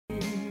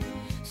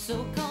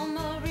So call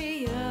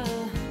Maria,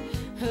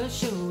 her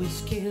show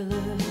is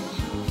killer.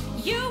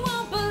 You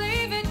won't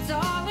believe it,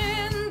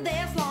 darling,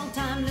 there's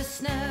long-time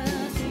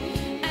listeners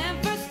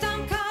and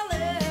first-time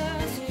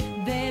callers.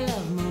 They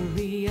love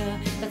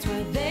Maria, that's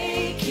why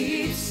they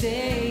keep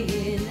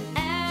saying,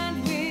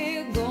 and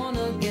we're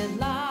gonna get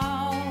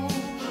loud,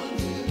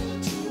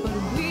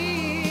 but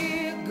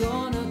we're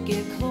gonna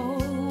get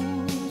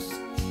close.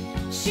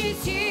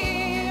 She's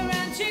here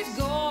and she's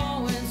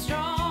going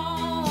strong.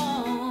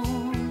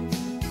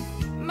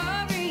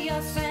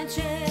 Maria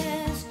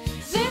Sanchez,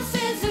 this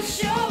is a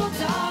show,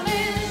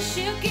 darling.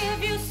 She'll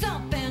give you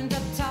something to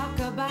talk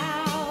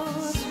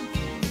about.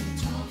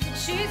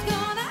 She's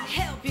gonna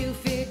help you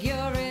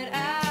figure it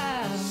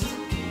out.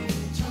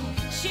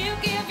 She'll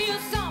give you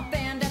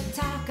something to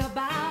talk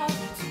about.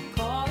 So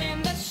call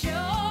in the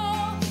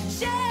show,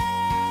 yeah,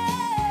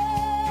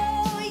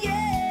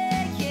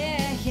 yeah,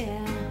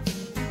 yeah.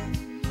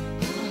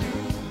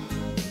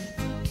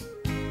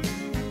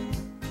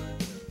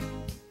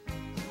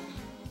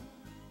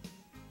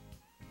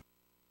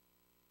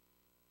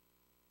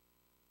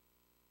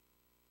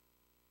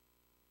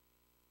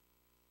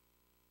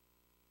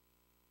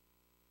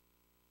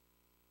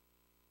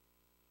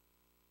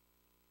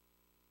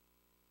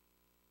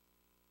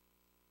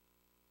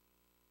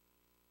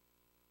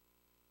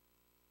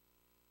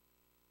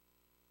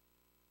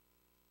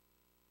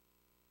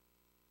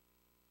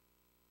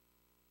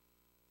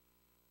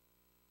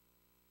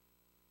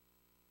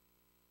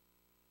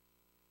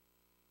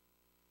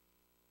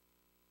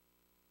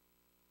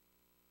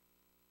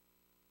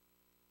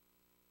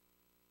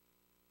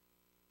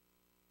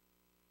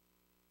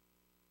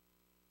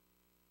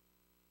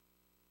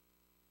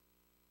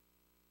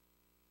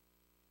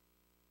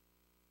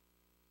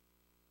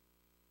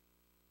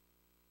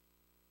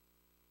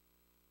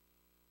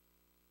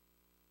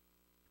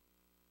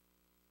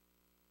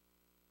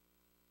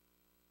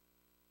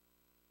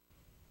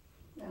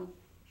 Well,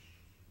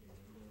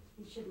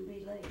 you shouldn't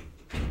be late.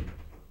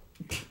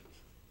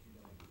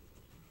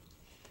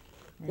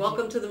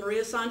 Welcome to the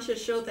Maria Sanchez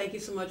Show. Thank you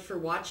so much for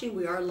watching.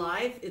 We are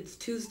live. It's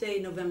Tuesday,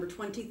 November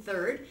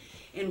 23rd,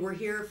 and we're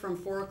here from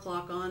 4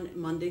 o'clock on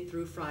Monday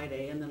through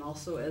Friday. And then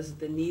also as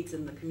the needs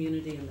in the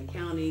community and the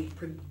county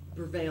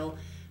prevail,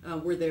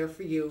 we're there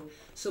for you.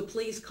 So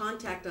please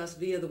contact us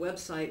via the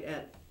website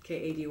at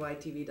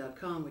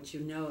kadytv.com, which you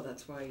know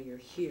that's why you're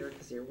here,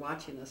 because you're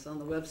watching us on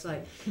the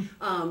website.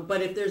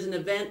 But if there's an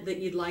event that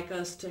you'd like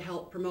us to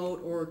help promote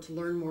or to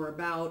learn more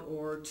about,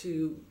 or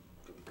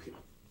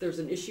there's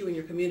an issue in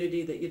your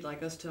community that you'd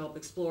like us to help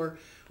explore,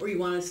 or you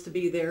want us to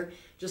be there,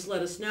 just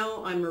let us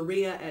know. I'm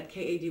Maria at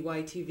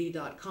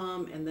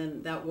kadytv.com, and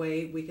then that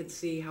way we can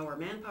see how our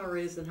manpower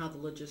is and how the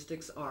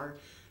logistics are,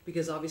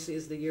 because obviously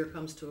as the year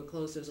comes to a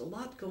close, there's a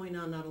lot going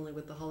on, not only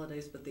with the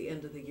holidays, but the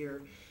end of the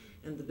year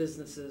and the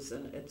businesses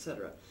and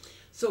etc.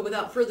 So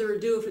without further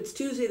ado, if it's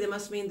Tuesday, that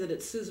must mean that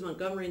it's Suze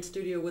Montgomery in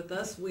studio with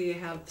us. We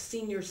have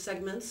senior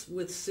segments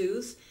with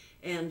Suze,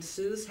 and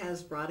Suze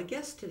has brought a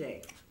guest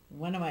today.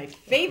 One of my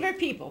favorite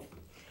people.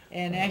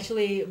 And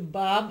actually,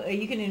 Bob,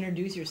 you can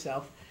introduce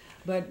yourself,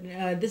 but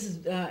this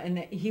is, and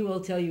he will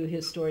tell you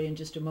his story in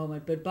just a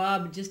moment. But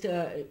Bob, just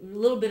a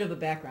little bit of a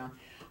background.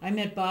 I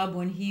met Bob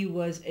when he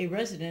was a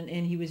resident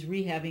and he was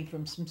rehabbing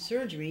from some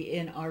surgery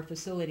in our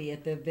facility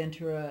at the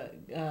Ventura,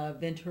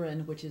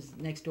 which is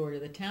next door to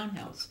the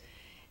townhouse.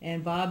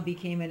 And Bob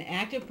became an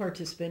active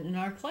participant in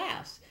our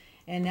class.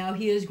 And now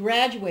he is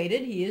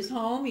graduated, he is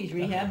home, he's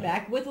rehabbed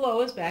back with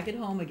Lois, back at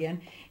home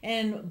again.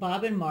 And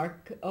Bob and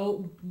Mark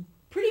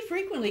pretty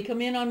frequently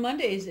come in on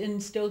Mondays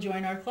and still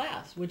join our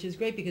class, which is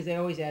great because they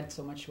always add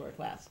so much to our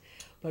class.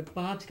 But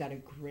Bob's got a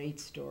great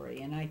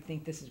story, and I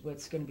think this is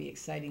what's going to be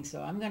exciting.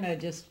 So I'm going to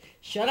just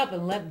shut up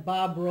and let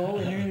Bob roll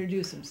and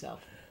introduce himself.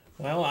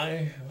 Well,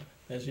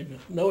 as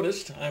you've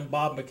noticed, I'm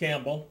Bob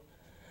McCampbell.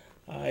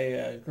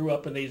 I grew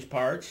up in these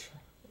parts.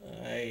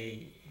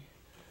 I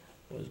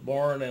was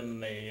born in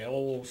the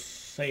old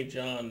St.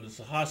 John's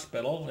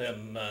Hospital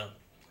in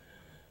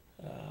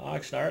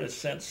Oxnard. It's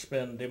since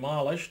been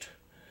demolished.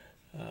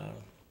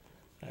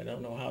 I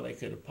don't know how they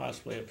could have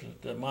possibly have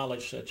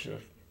demolished such a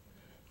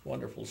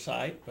wonderful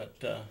site, but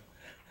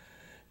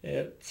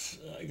it's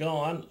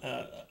gone.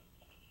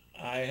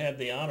 I had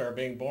the honor of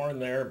being born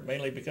there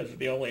mainly because of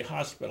the only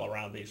hospital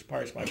around these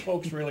parts. My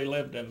folks really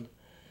lived in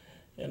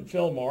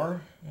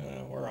Fillmore,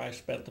 where I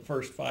spent the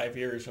first 5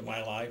 years of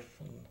my life.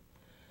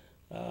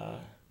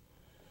 And,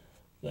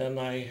 then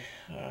I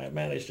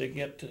managed to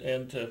get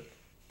into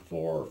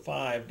 4 or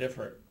 5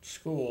 different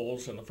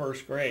schools in the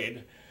first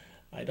grade.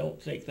 I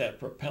don't think that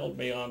propelled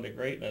me on to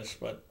greatness,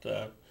 but...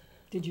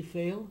 Did you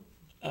fail?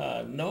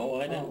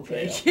 No, I didn't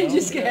okay. fail. You No,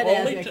 just got to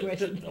ask that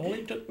question. It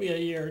only took me a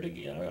year to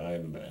get,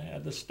 I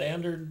had the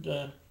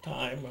standard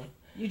time.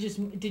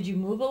 Did you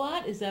move a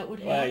lot? Is that what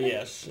happened?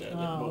 Yes, it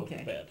moved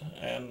a bit.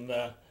 And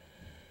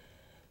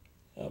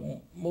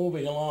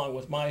moving along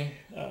with my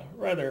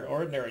rather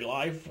ordinary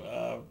life,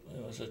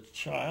 as a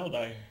child,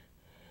 I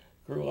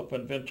grew up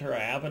in Ventura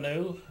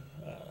Avenue.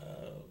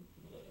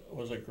 It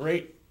was a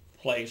great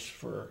place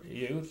for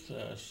youth.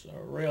 It's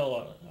a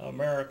real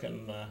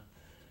American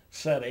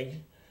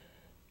setting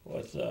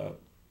with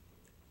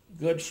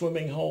good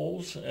swimming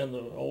holes in the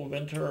old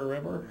Ventura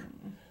River,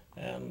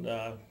 and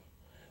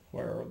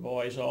where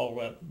boys all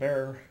went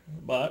bare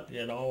butt,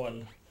 you know,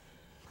 and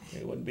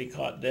they wouldn't be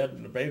caught dead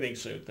in a bathing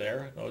suit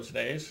there in those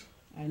days.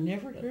 I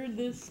never heard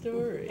this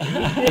story.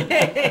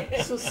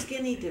 So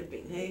skinny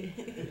dipping, hey?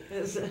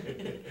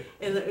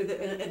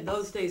 In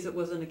those days, it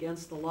wasn't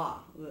against the law.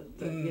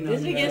 You know,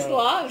 Is it against the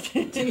law?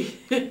 to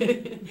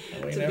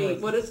be,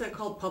 what is that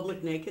called,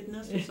 public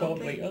nakedness or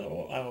something?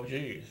 Oh,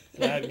 geez.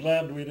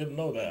 Glad we didn't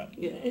know that.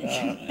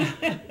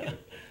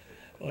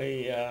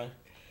 Yeah.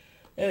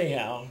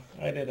 Anyhow,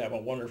 I did have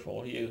a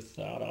wonderful youth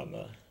out on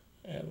the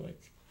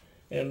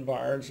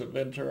environs of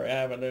Ventura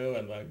Avenue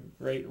and the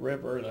great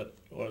river that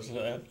was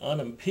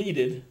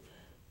unimpeded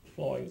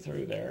flowing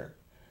through there.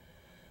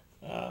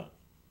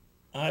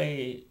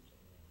 I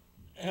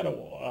had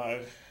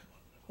one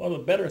of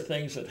the better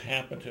things that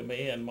happened to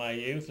me in my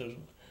youth is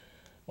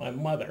my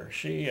mother.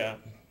 She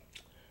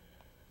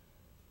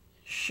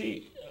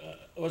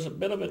was a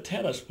bit of a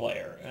tennis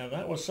player, and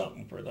that was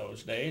something for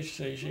those days.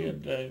 She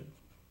had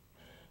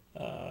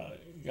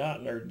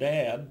gotten her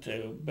dad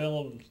to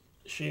build,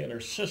 she and her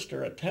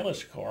sister, a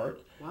tennis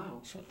court.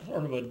 Wow.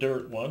 Sort of a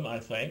dirt one, I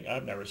think. I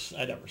never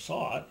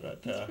saw it,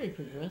 but That's pretty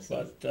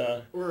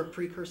progressive. Or a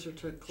precursor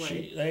to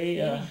clay.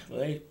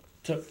 They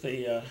took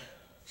the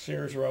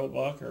Sears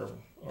Roebuck or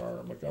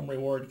Montgomery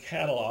Ward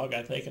catalog,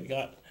 I think, and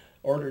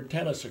ordered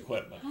tennis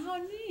equipment. How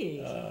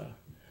neat.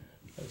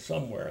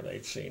 Somewhere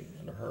they'd seen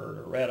and heard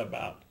or read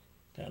about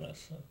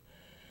tennis.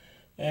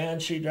 And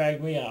she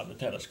dragged me out to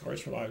tennis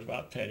courts when I was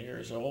about 10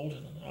 years old,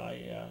 and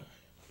I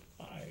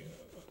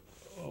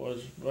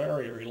was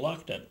very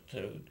reluctant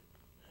to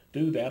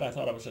do that. I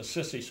thought it was a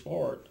sissy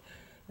sport,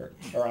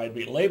 or I'd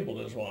be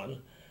labeled as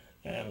one,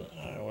 and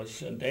I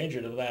was in danger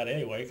of that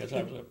anyway because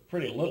I was a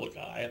pretty little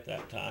guy at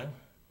that time.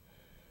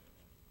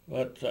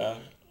 But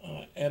at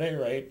any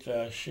rate,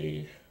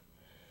 she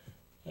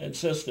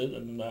insisted,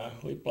 and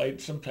we played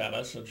some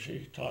tennis, and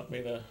she taught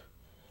me the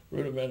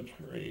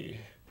rudimentary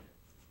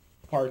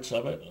parts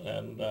of it,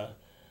 and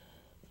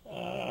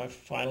I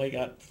finally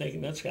got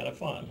thinking that's kind of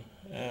fun.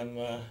 And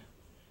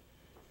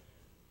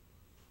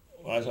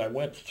as I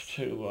went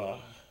to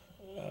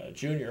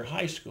junior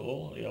high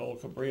school, the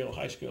old Cabrillo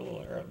High School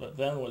there, but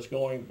then was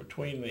going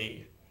between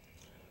the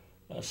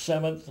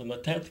 7th and the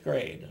 10th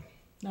grade.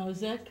 Now, is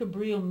that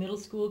Cabrillo Middle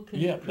School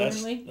Yeah,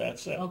 currently?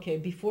 that's it. Okay,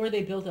 before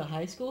they built a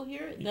high school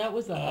here? That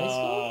was the high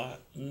school?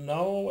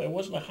 No, it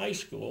wasn't a high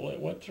school. It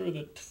went through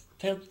the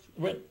 10th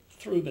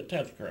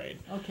grade.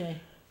 Okay.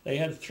 They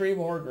had 3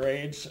 more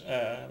grades.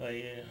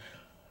 The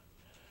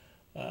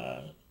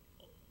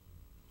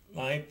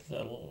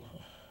 9th.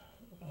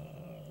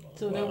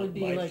 So that would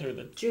be like through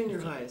the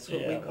Junior high is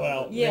what we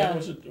call it. Yeah.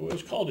 It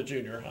was called a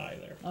junior high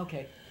there.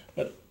 Okay.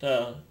 But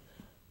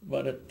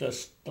it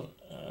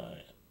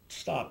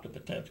stopped at the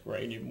 10th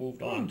grade. You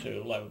moved on to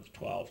 11th,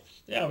 12th.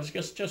 Yeah, it was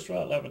just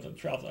about 11th and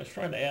 12th. I was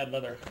trying to add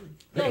another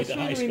grade to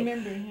high school.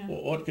 Remember, yeah.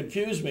 What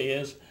confused me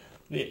is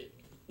the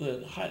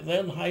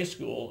then high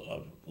school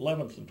of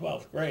 11th and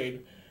 12th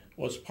grade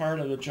was part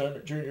of the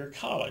junior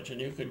college, and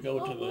you could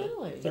go to the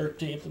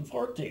 13th and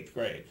 14th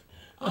grade.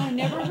 Oh, I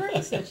never heard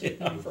of such a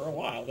thing. For a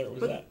while there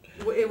was that.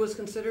 It was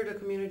considered a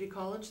community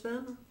college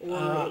then?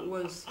 Or it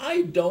was...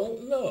 I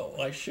don't know.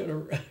 I should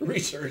have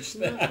researched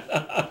that.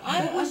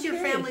 What was your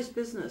family's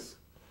business?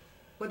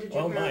 What did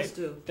your parents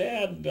do? My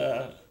dad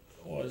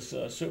was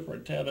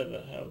superintendent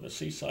of the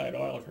Seaside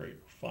Oil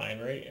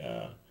Refinery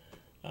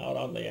out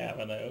on the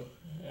avenue,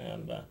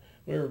 and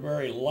we were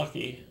very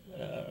lucky,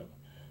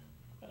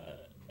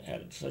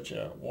 had such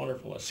a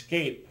wonderful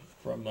escape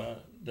from the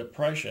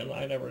Depression.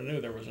 I never knew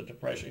there was a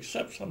Depression,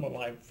 except some of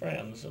my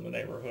friends in the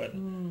neighborhood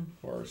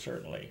were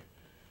certainly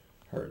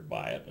hurt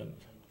by it, and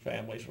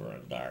families were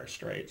in dire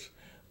straits.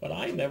 But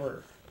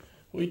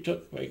we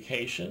took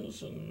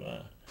vacations, and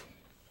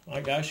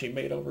my gosh, he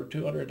made over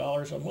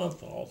 $200 a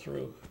month all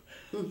through.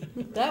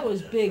 That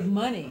was big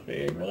money.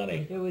 Big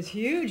money. It was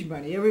huge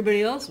money.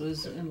 Everybody else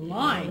was in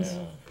lines.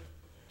 Yeah.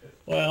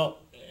 Well,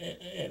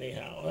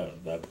 anyhow,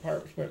 that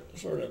part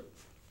sort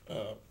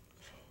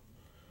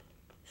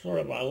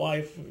of my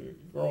life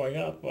growing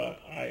up.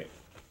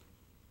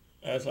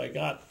 As I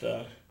got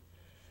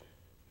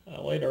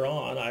later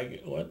on, I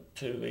went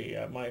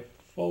to my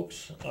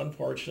folks,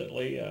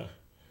 unfortunately,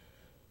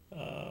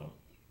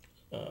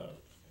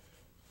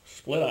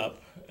 split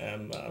up,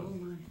 and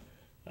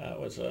that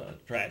was a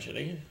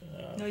tragedy.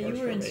 No, you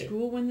were in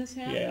school when this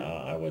happened? Yeah,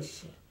 I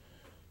was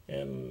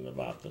in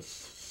about the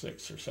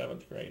 6th or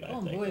 7th grade, I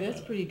think. Oh boy,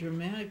 that's pretty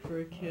dramatic for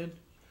a kid.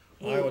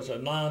 I was a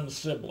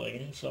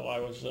non-sibling, so I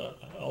was the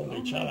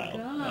only child.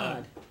 Oh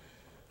my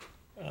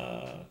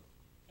God.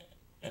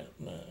 And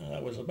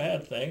that was a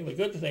bad thing. The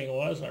good thing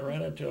was I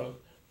ran into a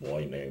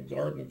boy named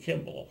Gordon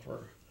Kimball,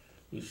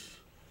 whose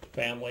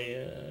family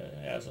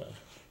has a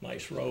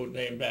nice road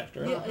named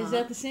after him. Yeah, is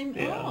that the same?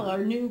 Yeah. Oh,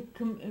 our new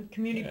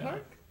community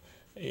park?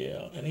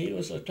 Yeah, and he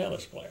was a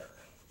tennis player.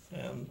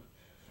 And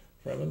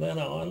from then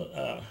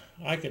on,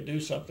 I could do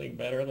something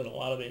better than a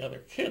lot of the other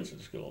kids in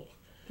school.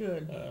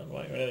 Good.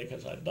 Mainly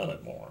because I'd done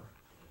it more.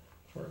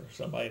 For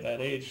somebody that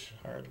age,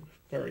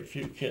 very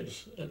few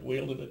kids had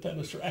wielded a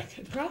tennis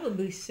racket.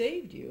 Probably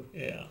saved you.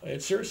 Yeah,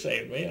 it sure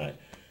saved me.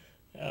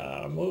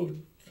 My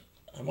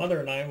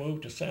mother and I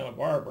moved to Santa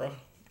Barbara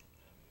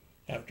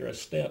after a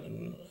stint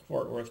in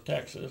Fort Worth,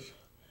 Texas.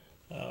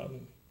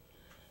 And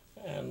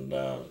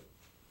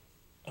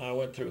I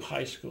went through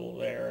high school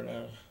there, and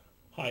a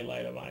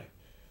highlight of my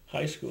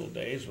high school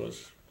days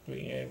was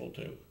being able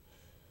to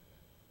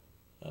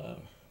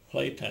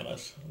play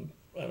tennis, and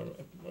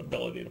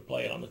ability to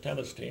play on the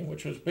tennis team,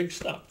 which was big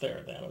stuff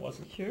there then. It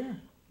wasn't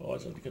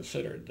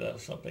considered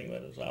something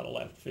that was out of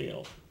left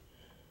field.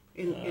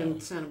 In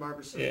Santa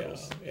Barbara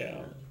circles.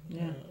 Yeah.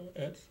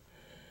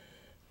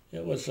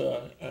 It was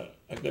a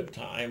good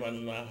time,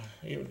 and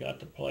even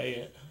got to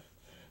play.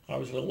 I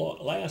was the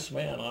last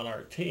man on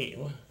our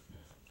team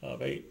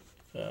of 8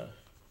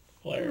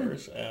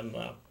 players, and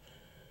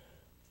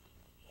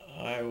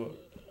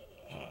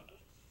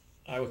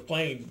I was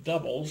playing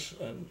doubles,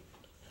 and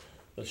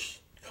the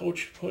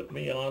coach put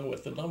me on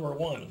with the number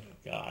 1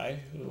 guy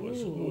who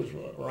was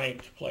a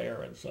ranked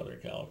player in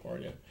Southern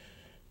California,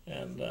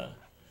 and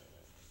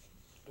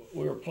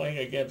we were playing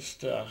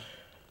against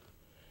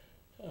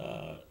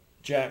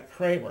Jack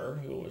Kramer,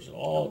 who was an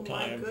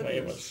all-time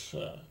famous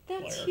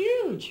That's player.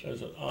 huge. It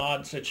was an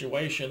odd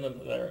situation,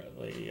 and the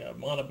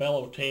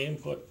Montebello team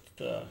put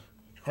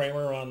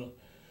Kramer on,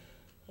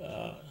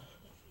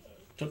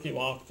 took him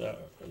off the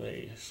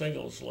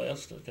singles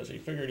list because he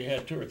figured he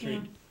had 2 or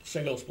 3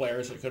 singles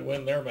players that could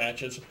win their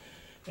matches,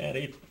 and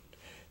he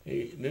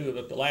knew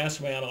that the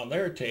last man on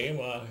their team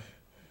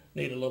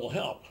needed a little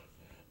help,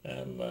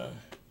 and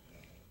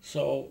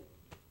so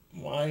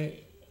my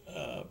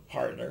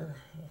partner,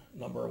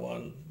 number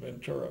 1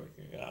 Ventura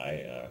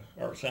guy,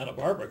 or Santa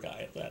Barbara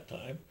guy at that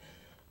time,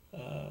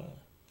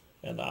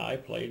 and I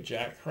played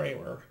Jack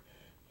Kramer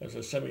as the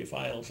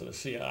semifinals of the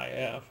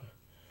CIF,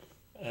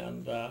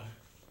 and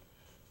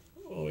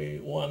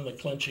we won the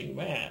clinching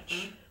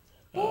match.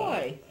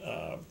 Boy.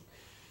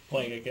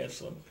 Playing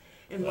against them.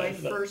 And my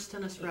first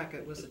tennis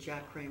racket was a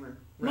Jack Kramer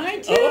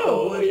racket. Mine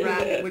too. Wood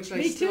racket, which I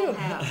Me still too.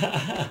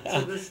 have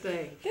to this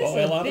day. This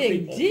is a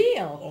big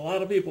deal. A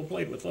lot of people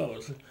played with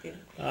those.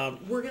 Yeah.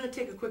 We're going to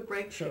take a quick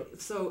break. Sure.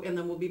 So, and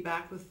then we'll be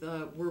back with,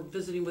 we're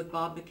visiting with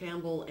Bob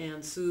McCampbell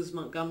and Suze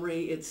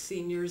Montgomery. It's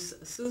seniors,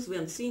 Suze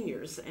and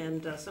seniors,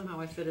 and somehow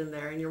I fit in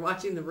there. And you're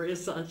watching the Maria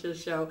Sanchez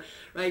Show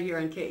right here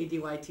on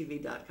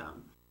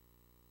KEDYTV.com.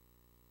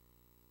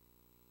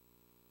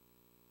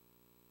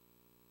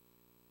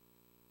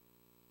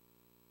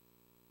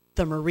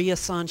 The Maria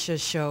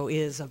Sanchez Show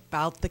is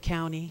about the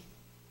county,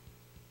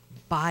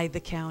 by the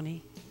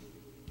county,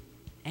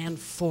 and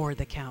for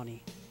the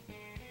county.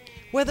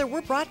 Whether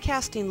we're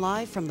broadcasting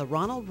live from the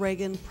Ronald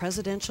Reagan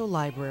Presidential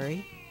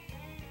Library,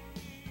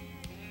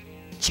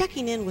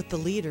 checking in with the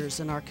leaders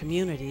in our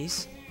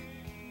communities,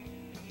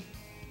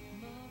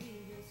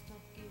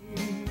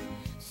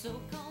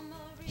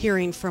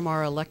 hearing from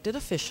our elected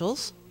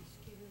officials,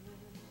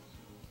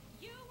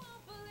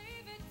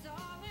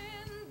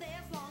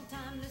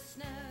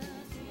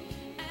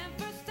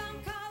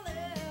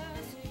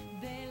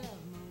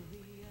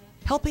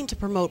 helping to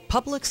promote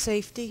public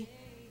safety,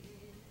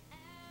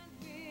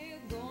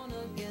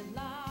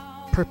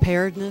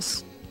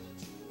 preparedness,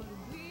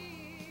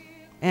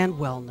 and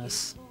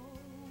wellness.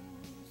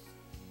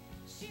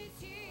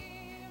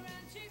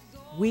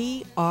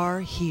 We are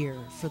here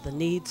for the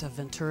needs of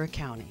Ventura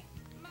County.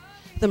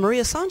 The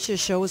Maria Sanchez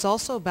Show is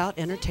also about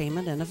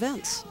entertainment and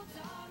events.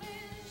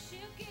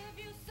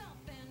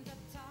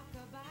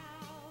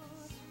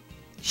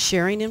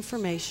 Sharing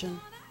information,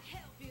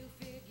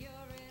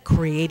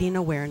 creating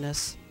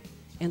awareness,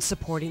 and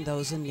supporting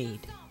those in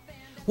need.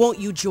 Won't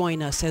you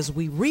join us as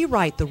we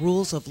rewrite the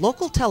rules of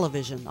local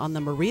television on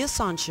the Maria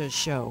Sanchez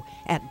Show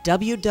at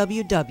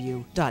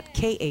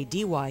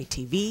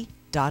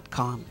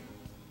www.kadytv.com.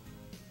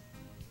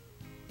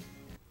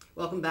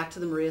 Welcome back to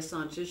the Maria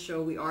Sanchez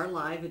Show. We are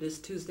live. It is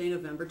Tuesday,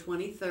 November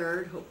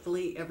 23rd.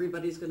 Hopefully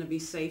everybody's going to be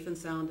safe and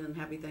sound, and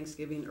happy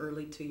Thanksgiving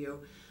early to you.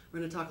 We're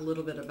going to talk a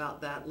little bit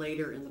about that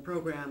later in the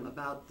program,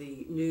 about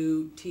the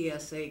new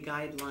TSA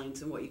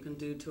guidelines and what you can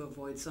do to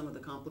avoid some of the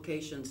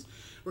complications.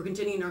 We're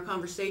continuing our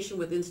conversation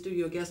with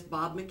in-studio guest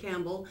Bob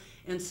McCampbell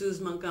and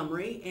Suze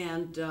Montgomery.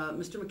 And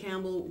Mr.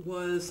 McCampbell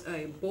was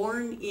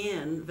born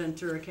in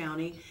Ventura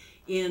County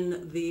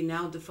in the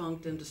now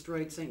defunct and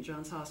destroyed St.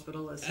 John's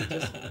Hospital, as he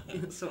just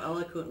so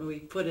eloquently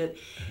put it,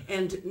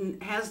 and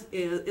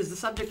is the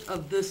subject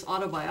of this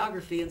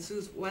autobiography. And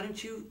Suze, why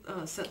don't you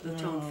set the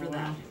tone for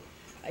that?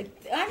 I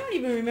don't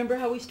even remember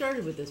how we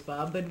started with this,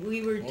 Bob, but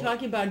we were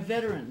talking about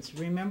veterans,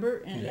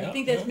 remember? And I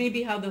think that's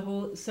maybe how the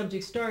whole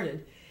subject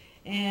started.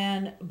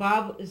 And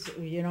Bob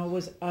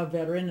was a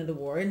veteran of the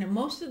war, and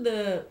most of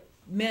the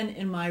men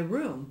in my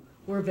room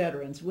were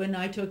veterans. When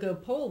I took a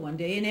poll one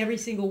day, and every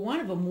single one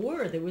of them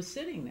was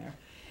sitting there.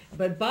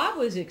 But Bob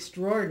was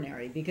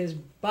extraordinary because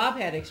Bob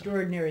had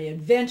extraordinary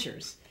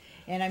adventures.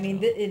 And I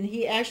mean, and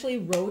he actually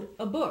wrote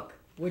a book,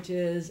 which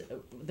is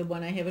the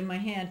one I have in my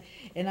hand.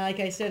 And like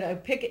I said,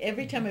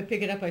 every time I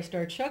pick it up, I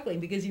start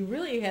chuckling because he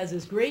really has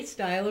this great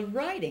style of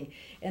writing.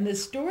 And the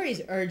stories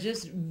are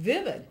just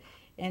vivid.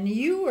 And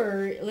you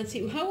were, let's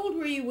see, how old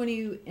were you when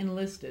you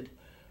enlisted?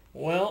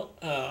 Well,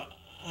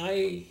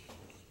 I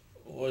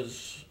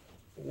was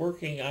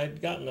working,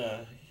 I'd gotten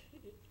a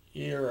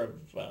year of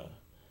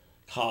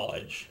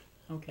college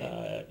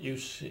at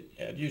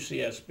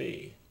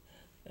UCSB.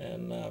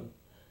 And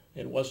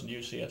it wasn't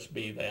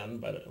UCSB then,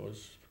 but it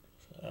was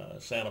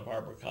Santa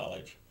Barbara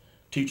College,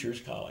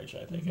 Teachers College,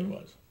 I think it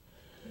was.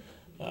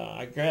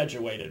 I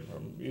graduated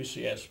from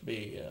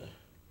UCSB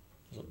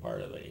as a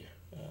part of the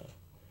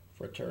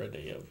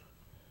fraternity of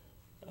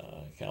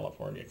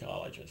California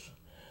colleges.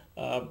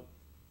 I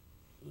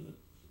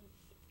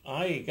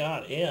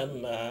got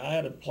in, I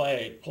had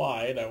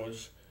applied, I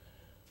was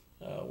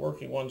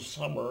working one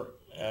summer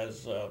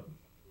as a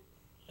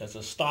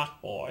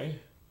stock boy,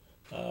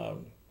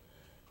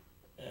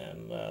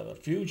 and a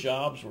few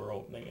jobs were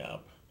opening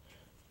up,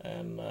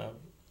 and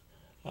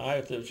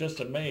I was just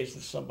amazed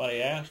that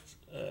somebody asked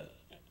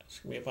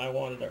me if I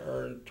wanted to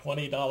earn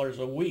 $20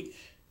 a week,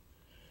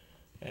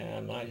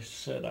 and I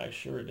said I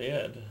sure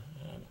did.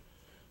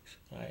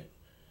 And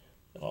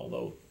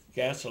although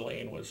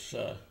gasoline was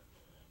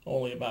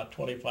only about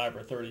 25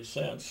 or 30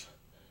 cents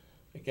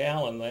a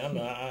gallon then,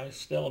 I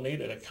still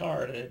needed a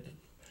car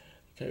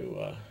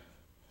to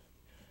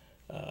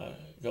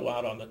go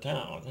out on the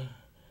town.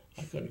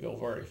 I couldn't go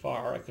very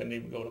far. I couldn't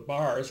even go to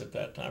bars at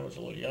that time. I was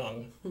a little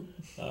young.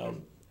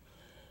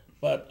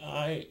 But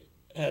I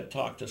had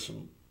talked to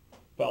some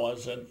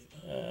fellas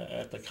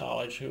at the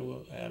college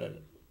who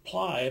had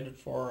applied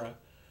for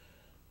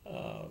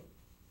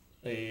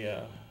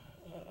the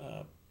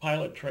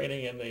pilot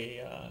training in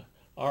the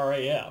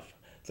RAF.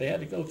 They had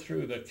to go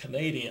through the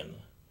Canadian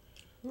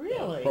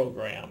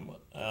program.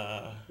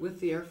 With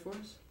the Air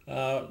Force?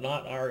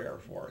 Not our Air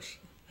Force.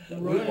 We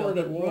Royal, weren't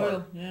at war.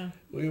 Royal, yeah.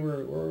 We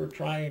were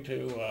trying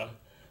to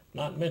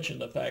not mention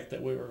the fact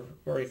that we were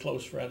very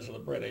close friends of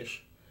the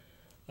British.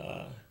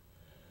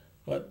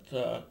 But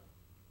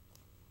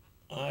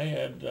I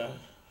had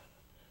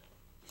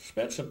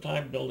spent some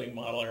time building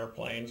model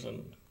airplanes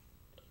and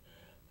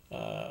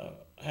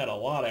had a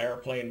lot of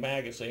airplane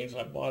magazines.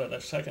 I bought at a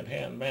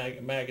secondhand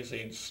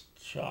magazine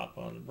shop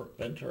on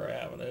Ventura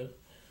Avenue,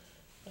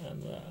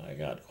 and I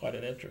got quite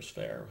an interest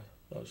there,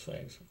 those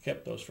things.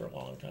 Kept those for a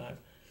long time.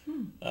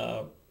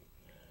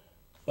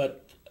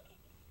 But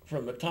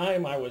from the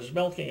time I was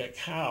milking a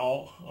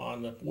cow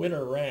on the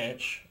winter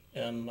ranch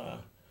in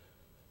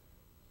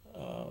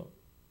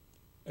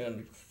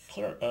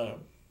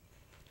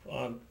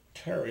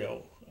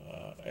Ontario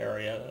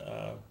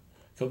area,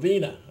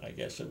 Covina, I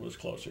guess it was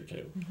closer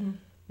to,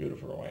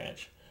 beautiful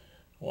ranch.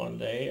 One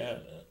day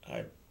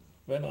I'd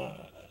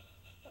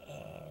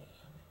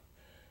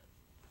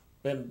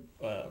been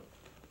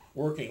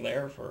working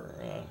there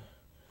for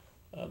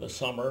the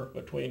summer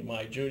between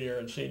my junior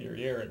and senior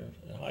year in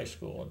high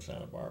school in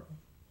Santa Barbara,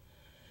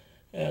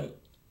 and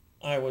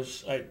I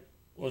was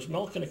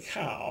milking a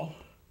cow,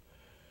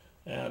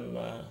 and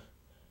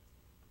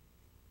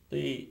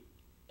the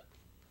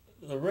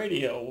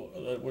radio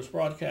that was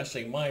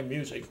broadcasting my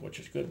music, which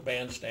is good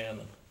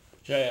bandstand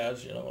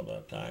jazz, you know, at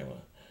that time,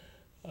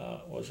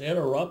 was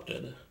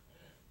interrupted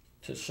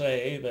to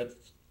say that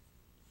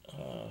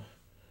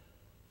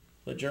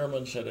the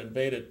Germans had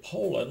invaded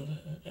Poland,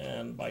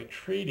 and by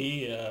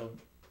treaty,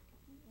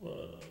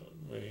 the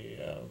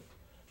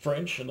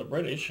French and the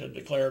British had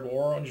declared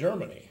war on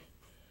Germany.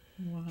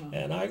 Wow.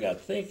 And I got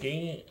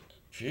thinking,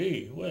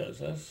 gee whiz,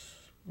 that's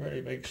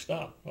very big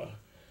stuff.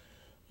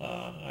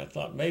 I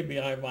thought maybe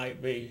I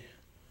might be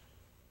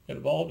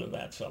involved in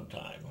that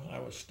sometime. I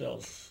was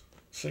still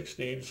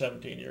 16,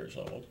 17 years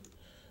old.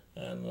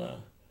 And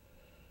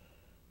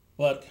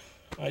but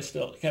I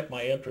still kept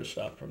my interest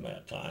up from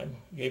that time.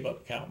 Gave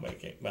up cow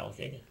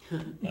milking.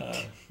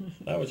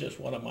 That was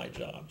just one of my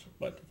jobs,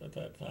 but at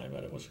that time,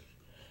 and it was a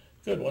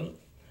good one.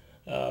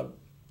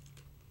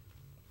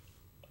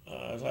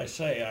 As I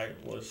say, I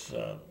was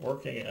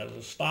working as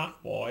a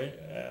stock boy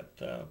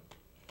at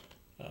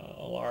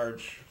a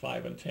large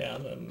 5 and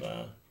 10 in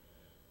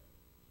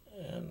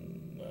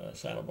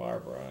Santa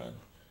Barbara.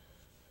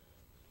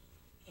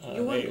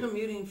 You weren't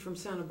commuting from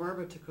Santa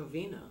Barbara to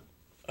Covina?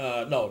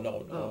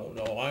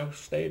 No. I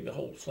stayed the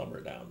whole summer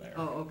down there.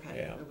 Oh, okay.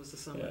 Yeah. It was the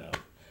summer. Yeah.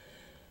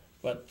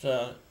 But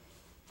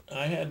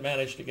I had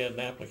managed to get an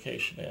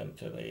application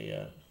into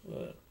the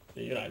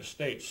United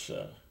States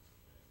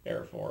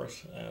Air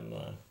Force, and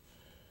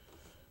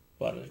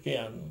but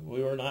again,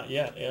 we were not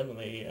yet in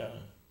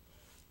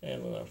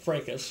the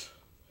fracas.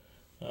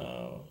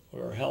 We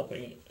were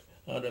helping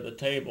under the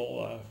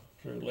table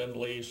through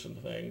Lend-Lease and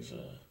things.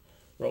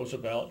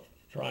 Roosevelt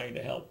trying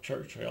to help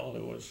Churchill,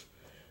 who was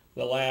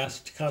the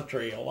last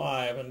country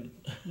alive and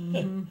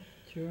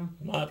True.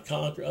 not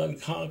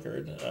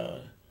unconquered.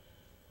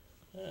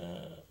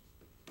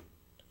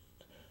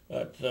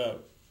 But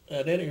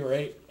at any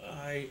rate,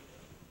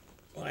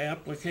 my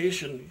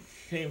application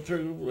came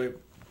through.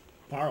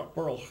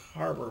 Pearl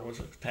Harbor was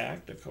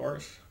attacked, of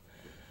course,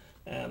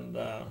 and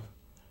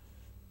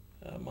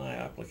my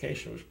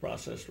application was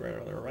processed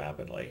rather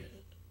rapidly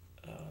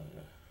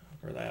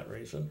for that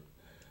reason.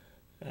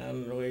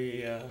 And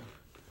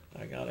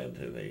I got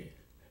into the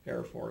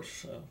Air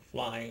Force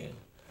flying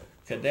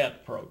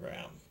cadet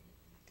program.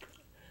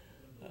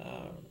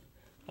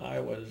 I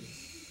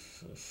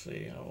was, let's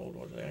see, how old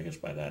was I? I guess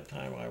by that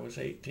time I was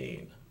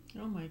 18.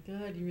 Oh my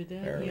God, you were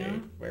that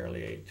young?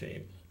 Barely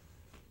 18.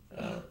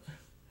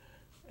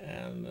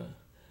 And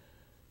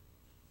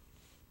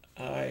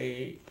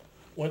I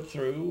went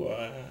through,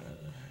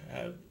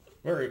 had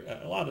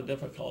a lot of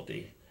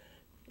difficulty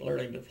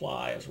learning to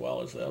fly, as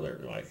well as the other,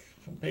 my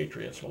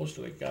compatriots, most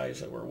of the guys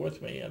that were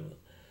with me, and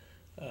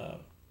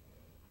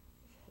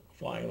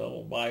flying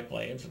little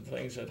biplanes and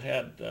things that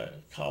had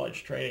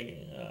college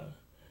training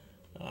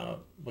on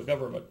a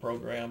government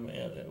program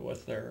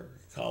with their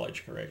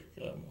college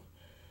curriculum.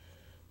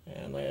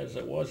 And as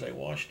it was, they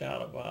washed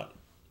out about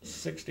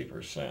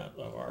 60%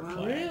 of our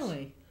class.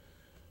 Really?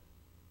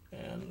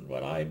 And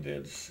what I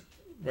did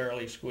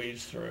barely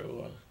squeeze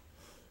through.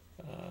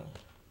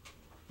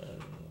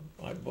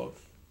 My book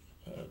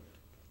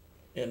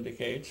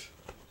indicates.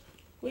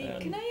 Wait,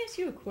 And can I ask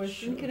you a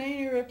question? Sure. Can I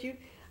interrupt you?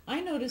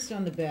 I noticed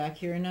on the back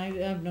here, and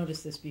I've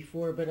noticed this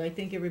before, but I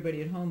think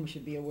everybody at home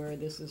should be aware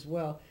of this as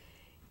well.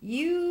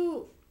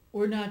 You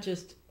were not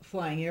just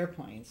flying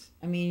airplanes.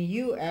 I mean,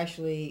 you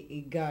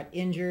actually got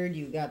injured.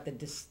 You got the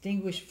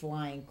Distinguished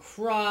Flying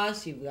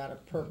Cross. You've got a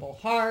Purple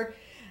Heart,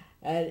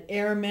 an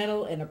Air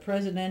Medal, and a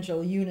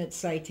Presidential Unit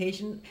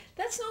Citation.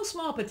 That's no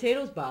small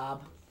potatoes,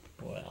 Bob.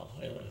 Well,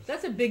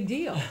 That's a big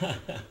deal.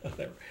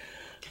 there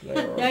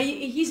Now,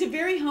 he's a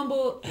very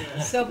humble,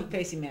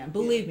 self-effacing man.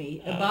 Believe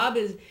me, Bob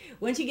is.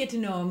 Once you get to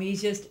know him,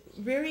 he's just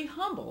very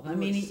humble. I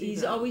mean,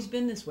 he's always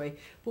been this way.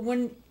 But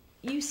when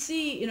you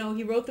see,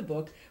 he wrote the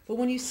book. But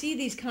when you see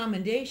these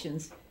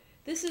commendations,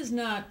 this is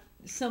not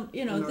some,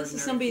 this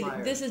is somebody.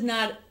 Flyer. This is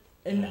not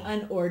an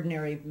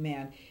unordinary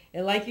man.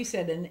 And like you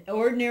said, an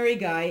ordinary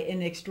guy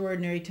in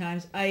extraordinary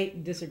times. I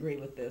disagree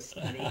with this,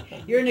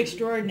 honey. You're an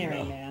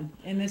extraordinary man,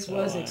 and this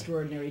was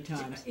extraordinary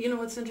times. You know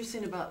what's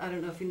interesting about, I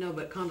don't know if you know,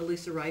 but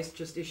Condoleezza Rice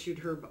just issued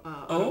her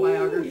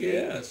autobiography. Oh,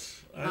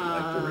 yes. I'd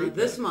like to read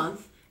this that.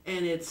 month,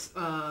 and it's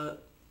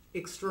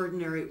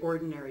Extraordinary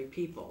Ordinary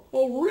People.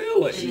 Oh,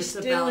 really? And She's it's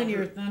still about in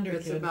your her- thunder,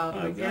 It's kid. about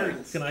her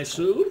parents. Can I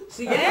sue?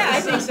 So, Yeah,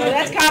 I think so.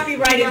 That's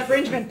copyright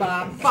infringement,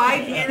 Bob.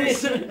 5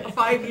 years,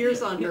 5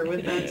 years on her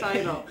with that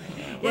title.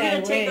 We're Yeah,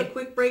 going to take a wait.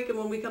 quick break, and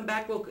when we come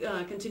back, we'll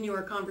continue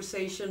our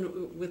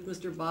conversation with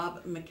Mr.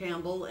 Bob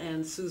McCampbell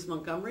and Suze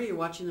Montgomery. You're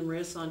watching the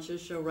Maria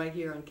Sanchez Show right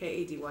here on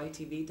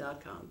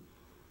KADYTV.com.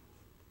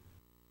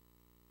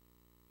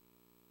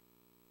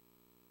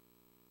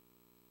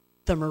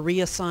 The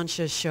Maria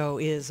Sanchez Show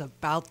is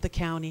about the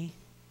county,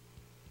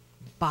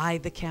 by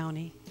the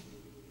county,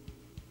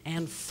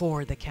 and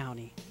for the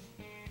county.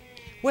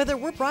 Whether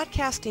we're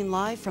broadcasting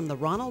live from the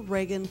Ronald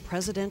Reagan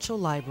Presidential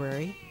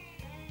Library,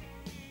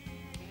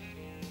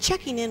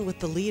 checking in with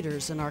the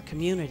leaders in our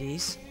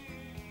communities,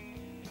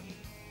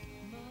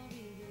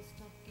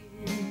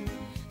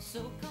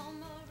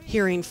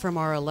 hearing from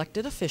our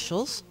elected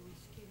officials,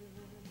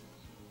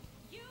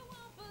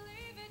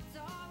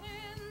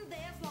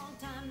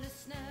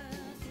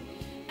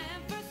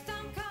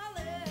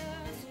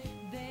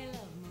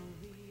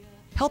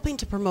 helping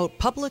to promote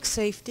public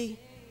safety,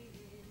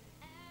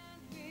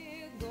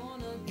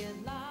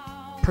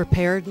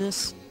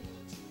 preparedness,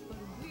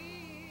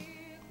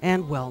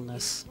 and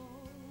wellness.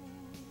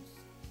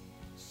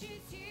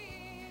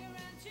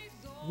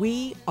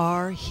 We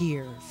are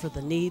here for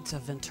the needs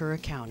of Ventura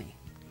County.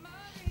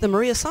 The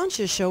Maria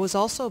Sanchez Show is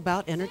also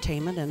about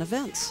entertainment and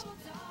events.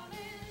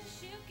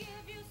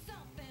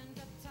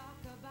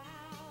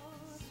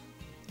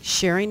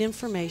 Sharing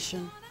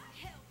information,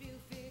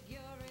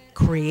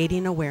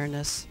 creating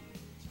awareness,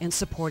 and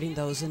supporting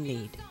those in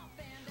need.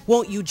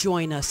 Won't you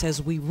join us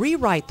as we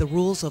rewrite the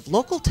rules of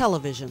local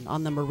television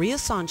on the Maria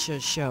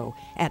Sanchez Show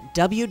at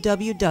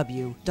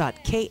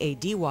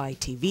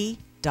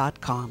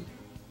www.kadytv.com.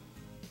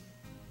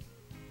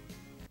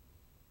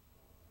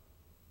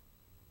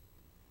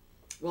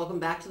 Welcome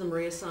back to the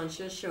Maria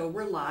Sanchez Show.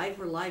 We're live.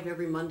 We're live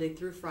every Monday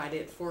through Friday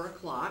at 4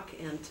 o'clock,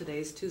 and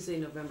today's Tuesday,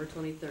 November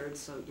 23rd,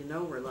 so you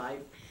know we're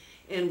live.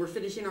 And we're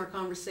finishing our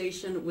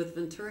conversation with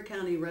Ventura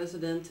County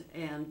resident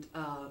and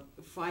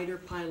fighter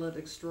pilot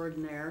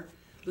extraordinaire,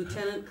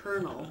 Lieutenant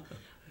Colonel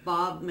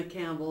Bob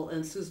McCampbell,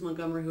 and Suze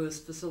Montgomery, who has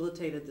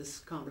facilitated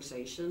this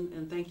conversation.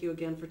 And thank you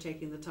again for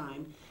taking the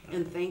time.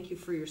 And thank you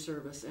for your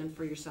service and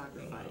for your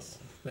sacrifice.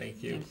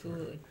 Thank you.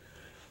 Absolutely.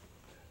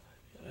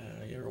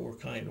 Your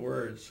kind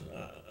words.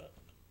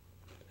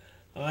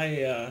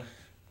 I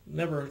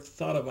never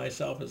thought of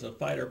myself as a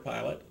fighter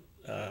pilot.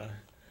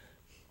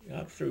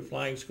 Got through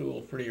flying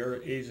school fairly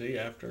easily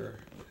after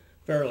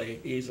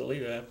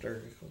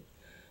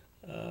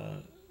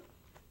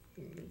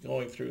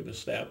going through the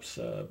steps,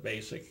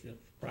 basic,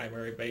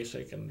 primary,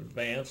 basic, and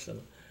advanced,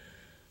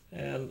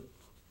 and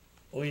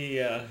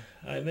I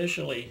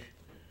initially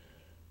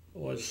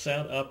was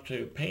sent up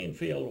to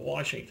Painfield,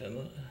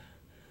 Washington,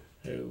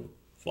 to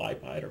fly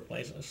fighter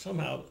planes.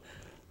 Somehow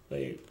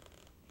they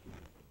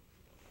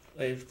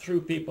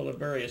threw people in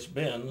various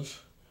bins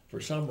for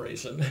some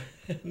reason.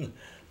 And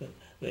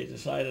they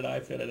decided I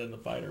fitted in the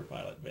fighter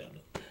pilot bin.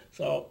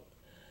 So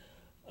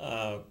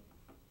I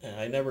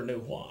never knew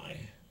why.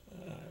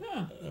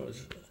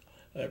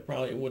 They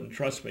probably wouldn't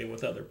trust me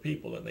with other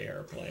people in the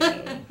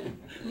airplane.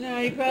 No,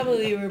 you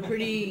probably were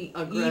pretty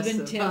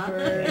Aggressive,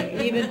 even-tempered.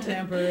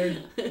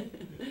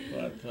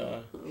 But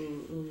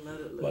Let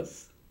it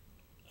loose.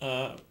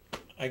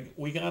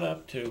 we got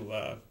up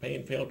to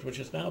Painfield, which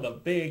is now the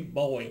big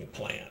Boeing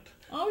plant.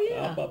 Oh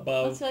yeah, up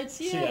above outside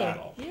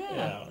Seattle.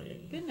 Yeah, you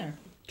been there.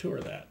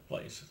 tour that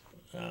place.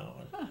 Now,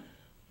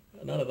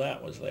 none of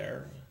that was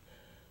there.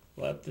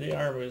 But the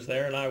Army was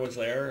there, and I was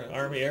there.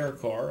 Army Air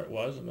Corps it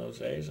was in those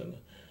days.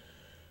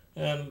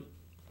 And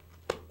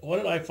what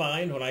did I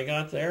find when I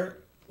got there?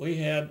 We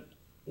had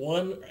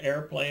one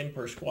airplane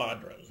per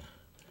squadron.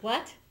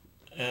 What?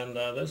 And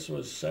this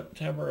was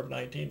September of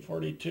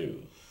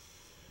 1942.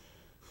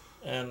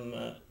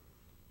 And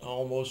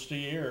almost a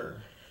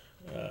year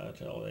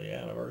till the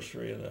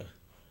anniversary of the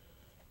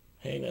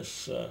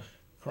heinous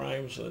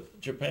crimes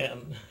that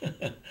Japan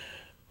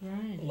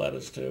Right. led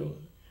us to.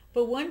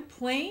 But one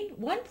plane?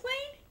 One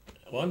plane?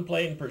 One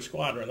plane per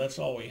squadron, that's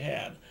all we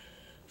had.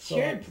 So,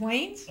 Shared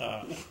planes?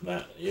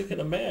 that, you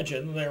can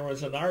imagine there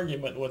was an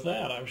argument with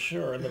that, I'm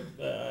sure, in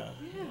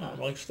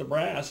amongst the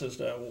brass as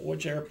to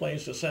which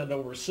airplanes to send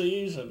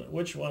overseas and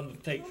which one to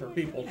take for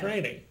people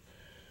training.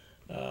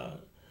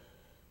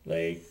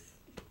 They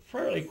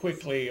fairly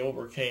quickly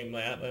overcame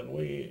that, and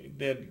we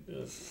did,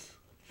 as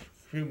a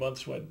few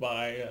months went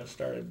by,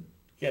 started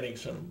getting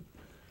some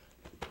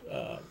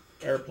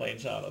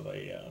airplanes out of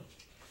the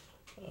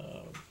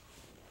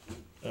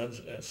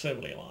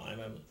assembly line,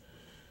 and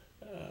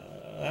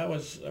that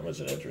was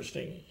an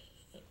interesting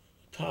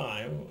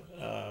time.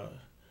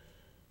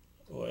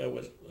 It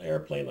was the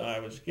airplane that I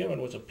was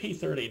given was a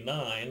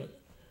P-39,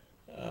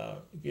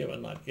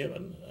 given, not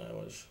given, I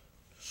was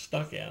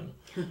stuck in,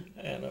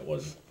 and it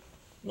was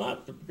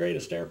not the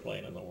greatest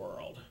airplane in the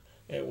world.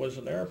 It was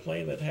an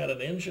airplane that had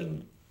an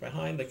engine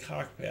behind the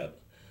cockpit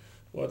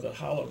with a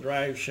hollow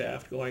drive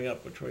shaft going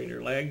up between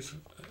your legs,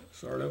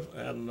 sort of,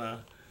 and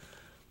a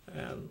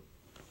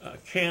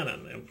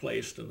cannon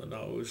emplaced in the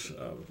nose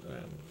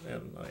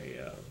and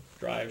a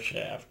drive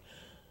shaft.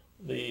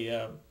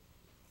 The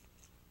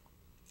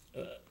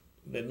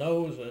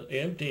nose, the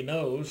empty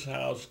nose,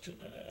 housed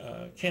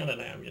cannon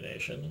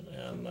ammunition,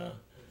 and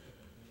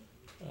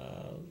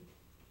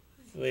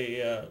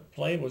the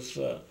plane was,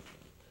 you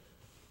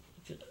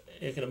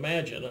can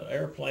imagine, an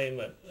airplane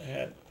that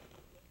had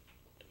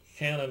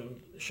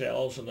cannon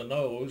shells in the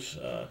nose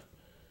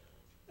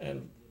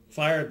and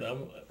fired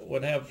them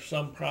would have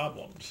some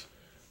problems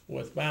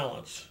with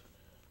balance.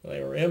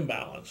 They were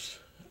imbalanced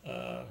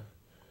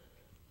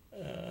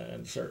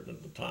in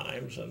certain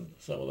times, and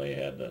so they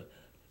had to,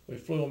 we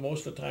flew them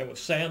most of the time with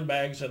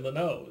sandbags in the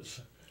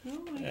nose. Oh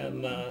my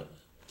And God.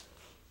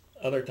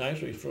 other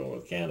times we flew them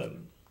with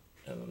cannon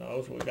in the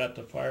nose. We got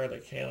to fire the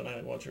cannon, I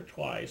think, once or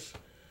twice,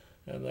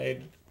 and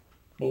they'd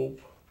boop,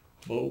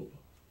 boop,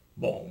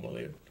 boom, and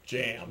they'd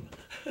jam.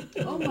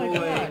 Oh my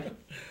God.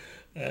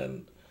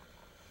 And,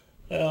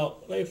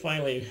 well, they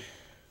finally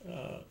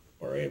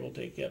were able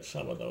to get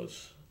some of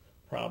those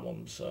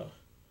problems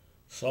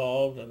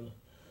solved and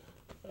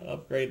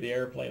upgrade the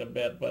airplane a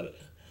bit, but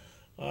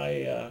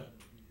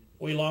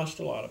we lost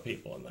a lot of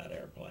people in that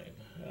airplane.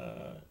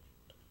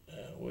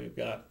 We've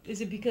got...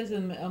 Is it because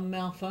of a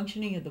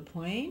malfunctioning of the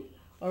plane?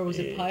 Or was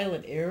it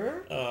pilot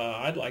error?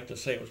 I'd like to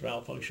say it was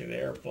malfunctioning of the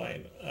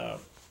airplane.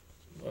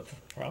 The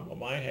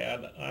problem I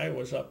had, I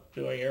was up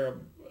doing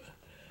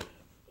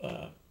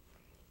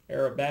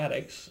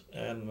aerobatics,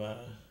 and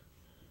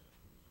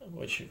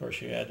which of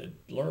course you had to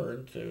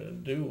learn to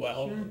do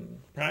well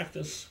and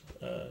practice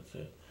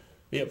to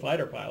be a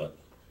fighter pilot.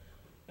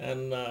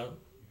 And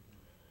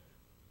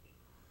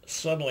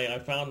suddenly I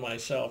found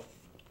myself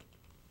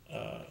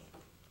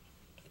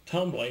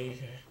tumbling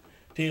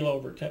heel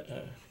over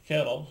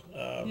kettle,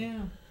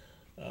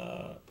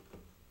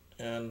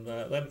 and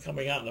then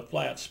coming out in a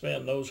flat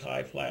spin, nose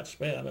high flat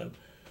spin, and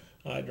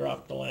I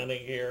dropped the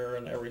landing gear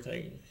and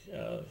everything,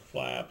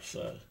 flaps,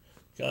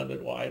 gunned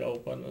it wide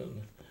open,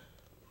 and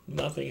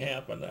nothing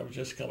happened. I was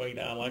just coming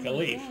down like a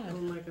leaf. Oh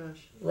my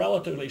gosh.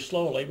 Relatively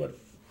slowly, but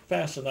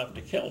fast enough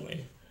to kill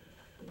me.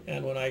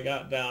 And when I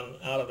got down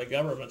out of the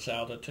government's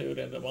altitude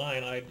into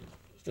mine, I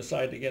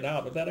decided to get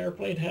out. But that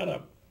airplane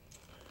had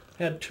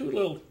two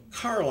little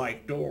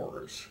car-like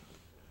doors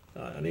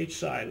on each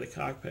side of the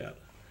cockpit,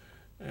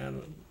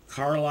 and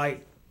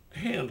car-like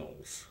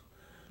handles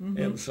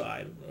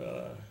inside,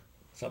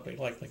 something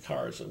like the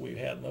cars that we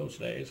had in those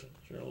days.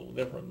 They're a little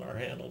different than our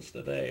handles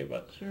today,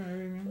 but Sure, I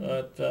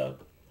remember.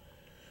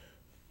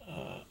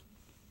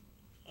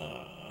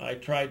 I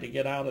tried to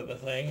get out of the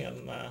thing,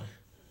 and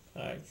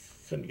I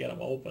couldn't get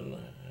them open.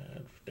 I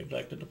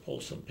neglected to pull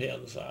some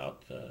pins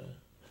out,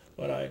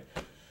 but I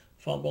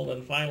fumbled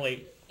and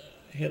finally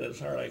hit as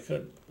hard as I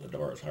could, the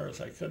door as hard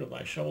as I could with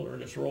my shoulder,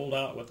 and just rolled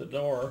out with the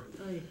door.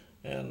 Oy.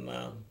 And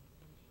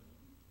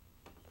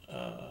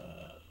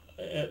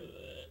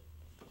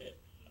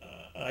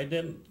I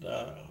didn't,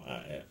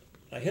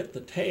 I hit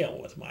the tail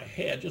with my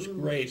head, just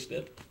grazed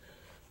it,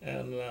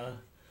 and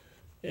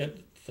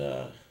it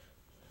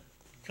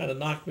kind of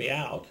knocked me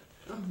out,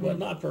 but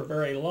not for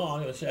very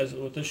long. As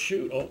with the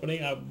chute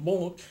opening, I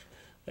bonked.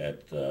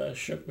 It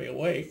shook me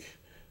awake,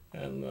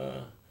 and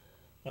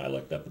I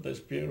looked up at this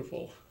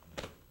beautiful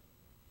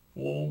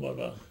womb of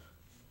a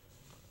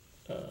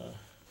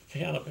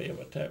canopy of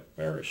a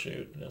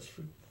parachute, just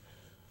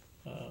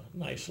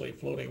nicely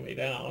floating me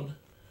down.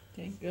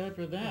 Thank God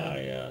for that.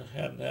 I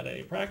hadn't had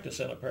any practice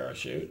in a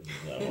parachute,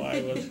 so I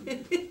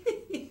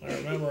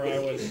remember I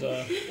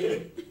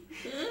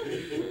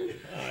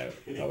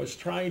was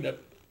trying to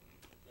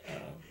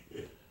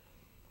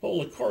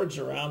pull the cords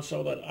around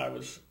so that I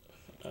was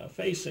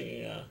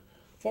facing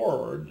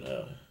forward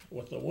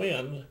with the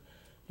wind,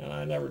 and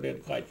I never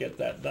did quite get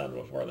that done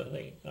before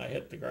I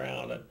hit the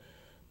ground. And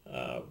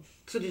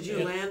So did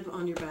you land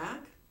on your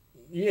back?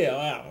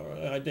 yeah,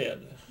 I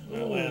did. I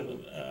Ooh.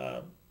 landed,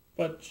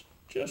 but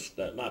just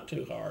not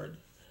too hard.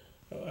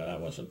 That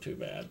wasn't too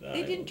bad.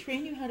 They didn't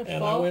train you how to And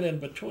fall? I went in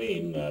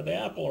between the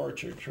apple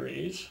orchard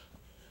trees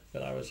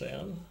that I was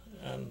in,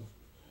 and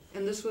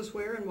And this was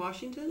where in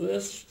Washington?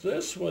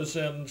 this was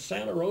in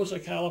Santa Rosa,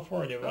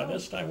 California. By Oh.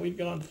 this time, we'd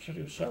gone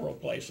to several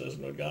places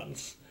and we'd gotten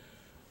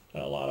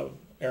a lot of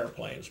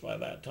airplanes by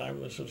that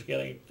time. This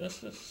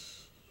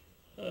is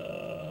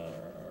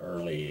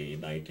early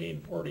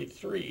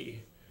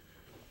 1943,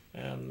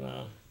 and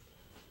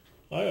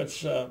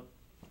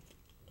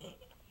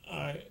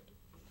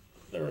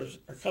there was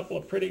a couple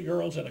of pretty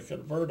girls in a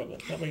convertible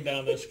coming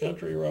down this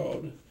country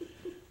road,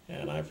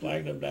 and I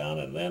flagged them down,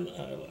 and then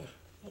I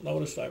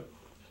noticed I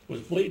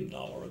was bleeding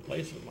all over the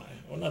place with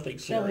nothing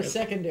serious. That was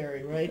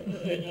secondary, right?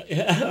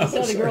 Yeah, You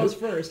saw the girls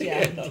first,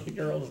 yeah. the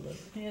girls.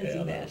 Hands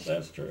and mash.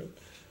 That's true.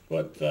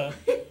 But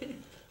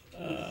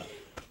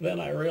then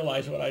I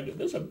realized what I did.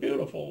 This is a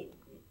beautiful,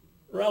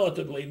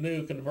 relatively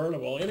new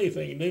convertible.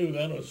 Anything new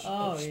then was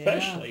Oh,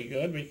 especially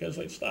good because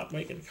they stopped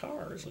making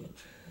cars. And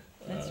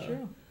That's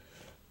true.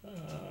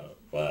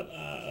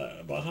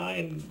 but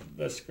behind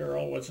this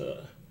girl was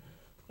a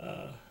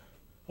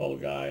old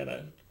guy in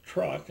a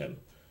truck, and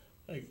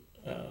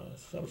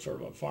some sort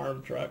of a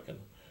farm truck,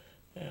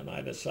 and I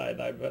decided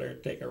I'd better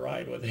take a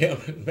ride with him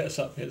and mess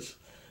up his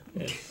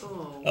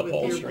Oh,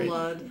 upholstery, with your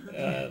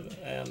blood.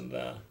 and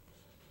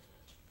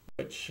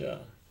which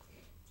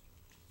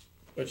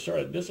sort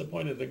of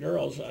disappointed the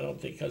girls. I don't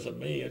think because of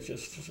me. It's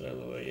just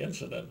the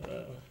incident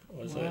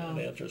was Wow.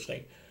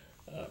 interesting.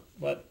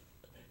 But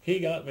he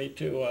got me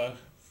to a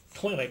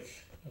clinic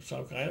of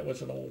some kind. It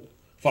was an old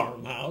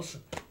farmhouse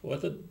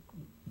with a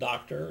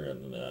doctor,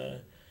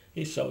 and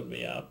he sewed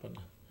me up, and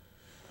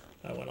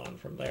I went on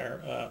from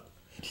there.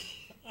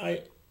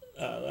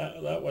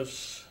 That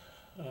was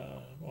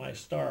my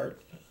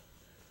start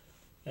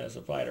as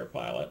a fighter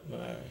pilot,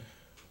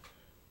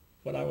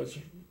 but I was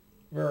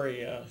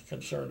very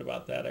concerned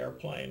about that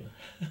airplane.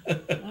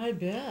 I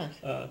bet.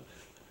 I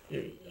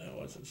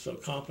wasn't so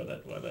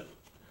confident with it.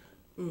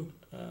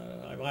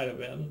 I might have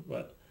been,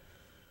 but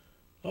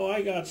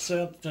I got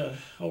sent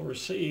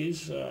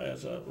overseas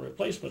as a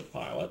replacement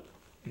pilot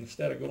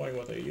instead of going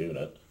with a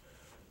unit.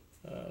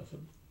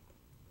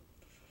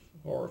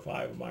 4 or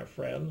 5 of my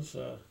friends,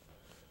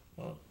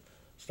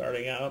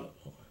 starting out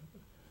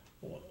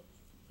a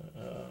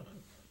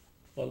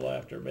little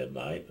after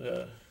midnight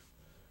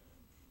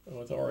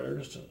with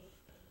orders,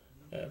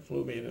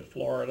 flew me to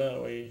Florida.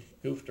 We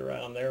goofed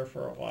around there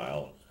for a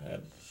while,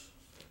 had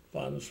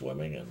fun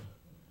swimming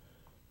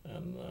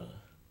and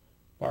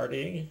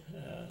partying.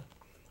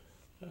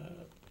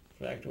 In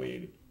fact,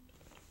 we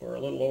were a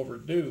little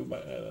overdue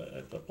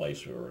at the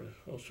place we were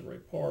supposed to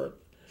report.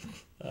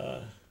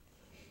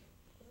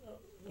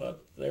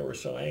 But they were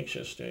so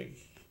anxious to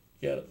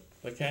get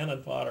the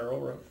cannon fodder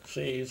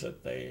overseas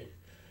that they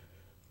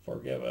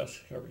forgave us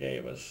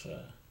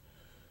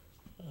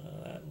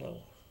that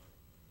little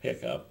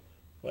hiccup.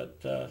 But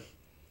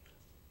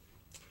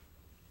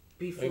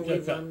Before we we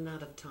took run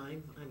out of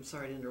time, I'm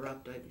sorry to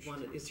interrupt.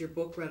 Is your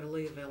book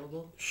readily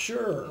available?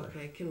 sure,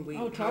 Okay, can we?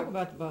 Talk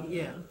about the book.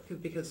 Yeah,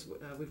 because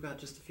we've got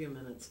just a few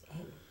minutes.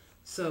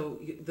 So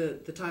the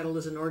title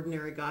is An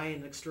Ordinary Guy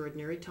in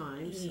Extraordinary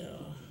Times. Yeah.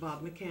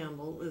 Bob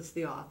McCampbell is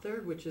the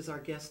author, which is our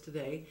guest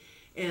today.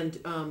 And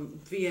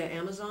via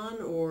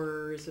Amazon,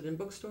 or is it in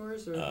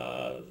bookstores?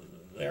 Or?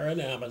 they're in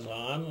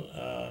Amazon.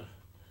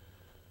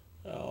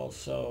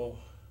 Also,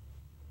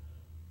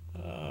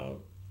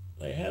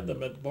 they had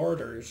them at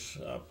Borders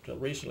up till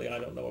recently. I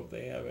don't know if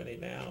they have any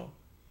now.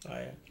 Oh,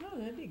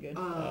 that'd be good.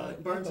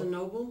 Barnes and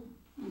Noble?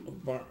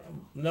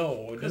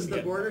 No, we Because didn't the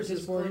get Borders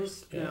is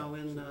Borders? closed now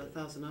in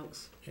Thousand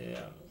Oaks. Yeah.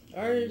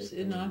 Ours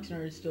in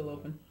Oxnard is still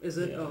open. Is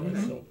it? Yeah, Oh,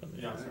 it's okay. open.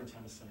 Yeah, it's in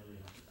Tennis Center.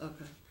 Yeah.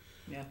 Okay.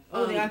 Yeah.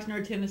 Oh, the Um,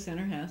 Oxnard Tennis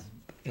Center has.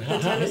 The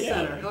tennis Yeah.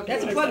 center. Okay.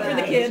 That's a plug for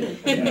the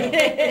Exactly.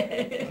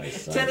 kid. My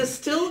son- Tennis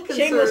still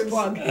Shameless concerns,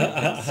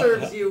 plug.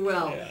 serves you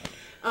well. Yeah.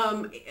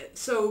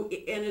 So,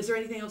 and is there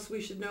anything else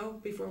we should know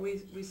before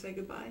we say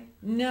goodbye?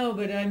 No,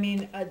 but I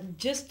mean,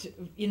 just,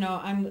 you know,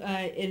 I'm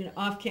in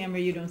off camera.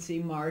 You don't see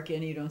Mark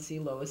and you don't see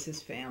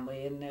Lois's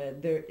family, and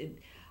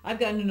I've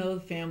gotten to know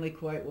the family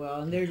quite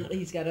well, and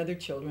he's got other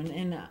children,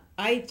 and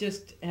I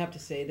just have to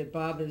say that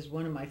Bob is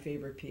one of my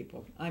favorite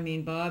people. I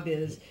mean, Bob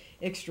is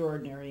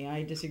extraordinary.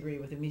 I disagree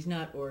with him. He's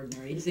not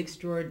ordinary. He's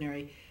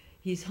extraordinary.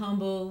 He's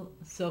humble,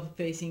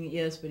 self-effacing,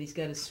 yes, but he's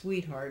got a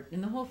sweetheart,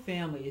 and the whole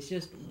family is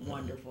just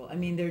wonderful. I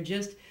mean,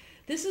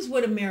 this is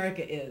what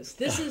America is.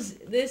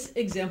 This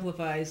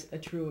exemplifies a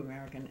true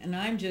American, and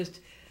I'm just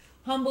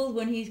humbled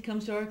when he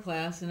comes to our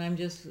class, and I'm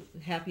just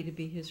happy to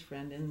be his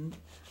friend, and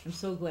I'm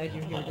so glad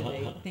you're here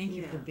today. Thank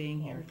you for being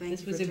here. Thank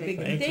This you was for a big.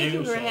 taking- Thank you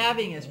for so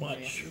having us, Maria.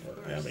 much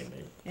for having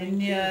me.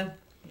 And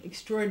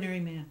extraordinary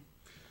man.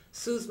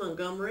 Suze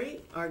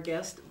Montgomery, our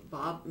guest,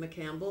 Bob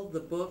McCampbell, the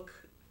book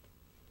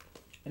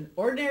An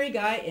ordinary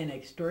guy in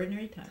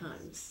extraordinary times.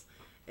 Times.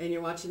 And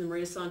you're watching the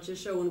Maria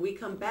Sanchez Show. When we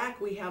come back,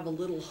 we have a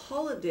little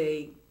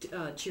holiday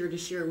cheer to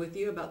share with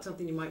you about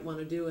something you might want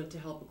to do and to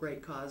help a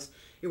great cause.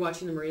 You're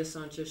watching the Maria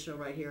Sanchez Show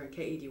right here on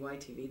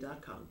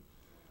KEDYTV.com.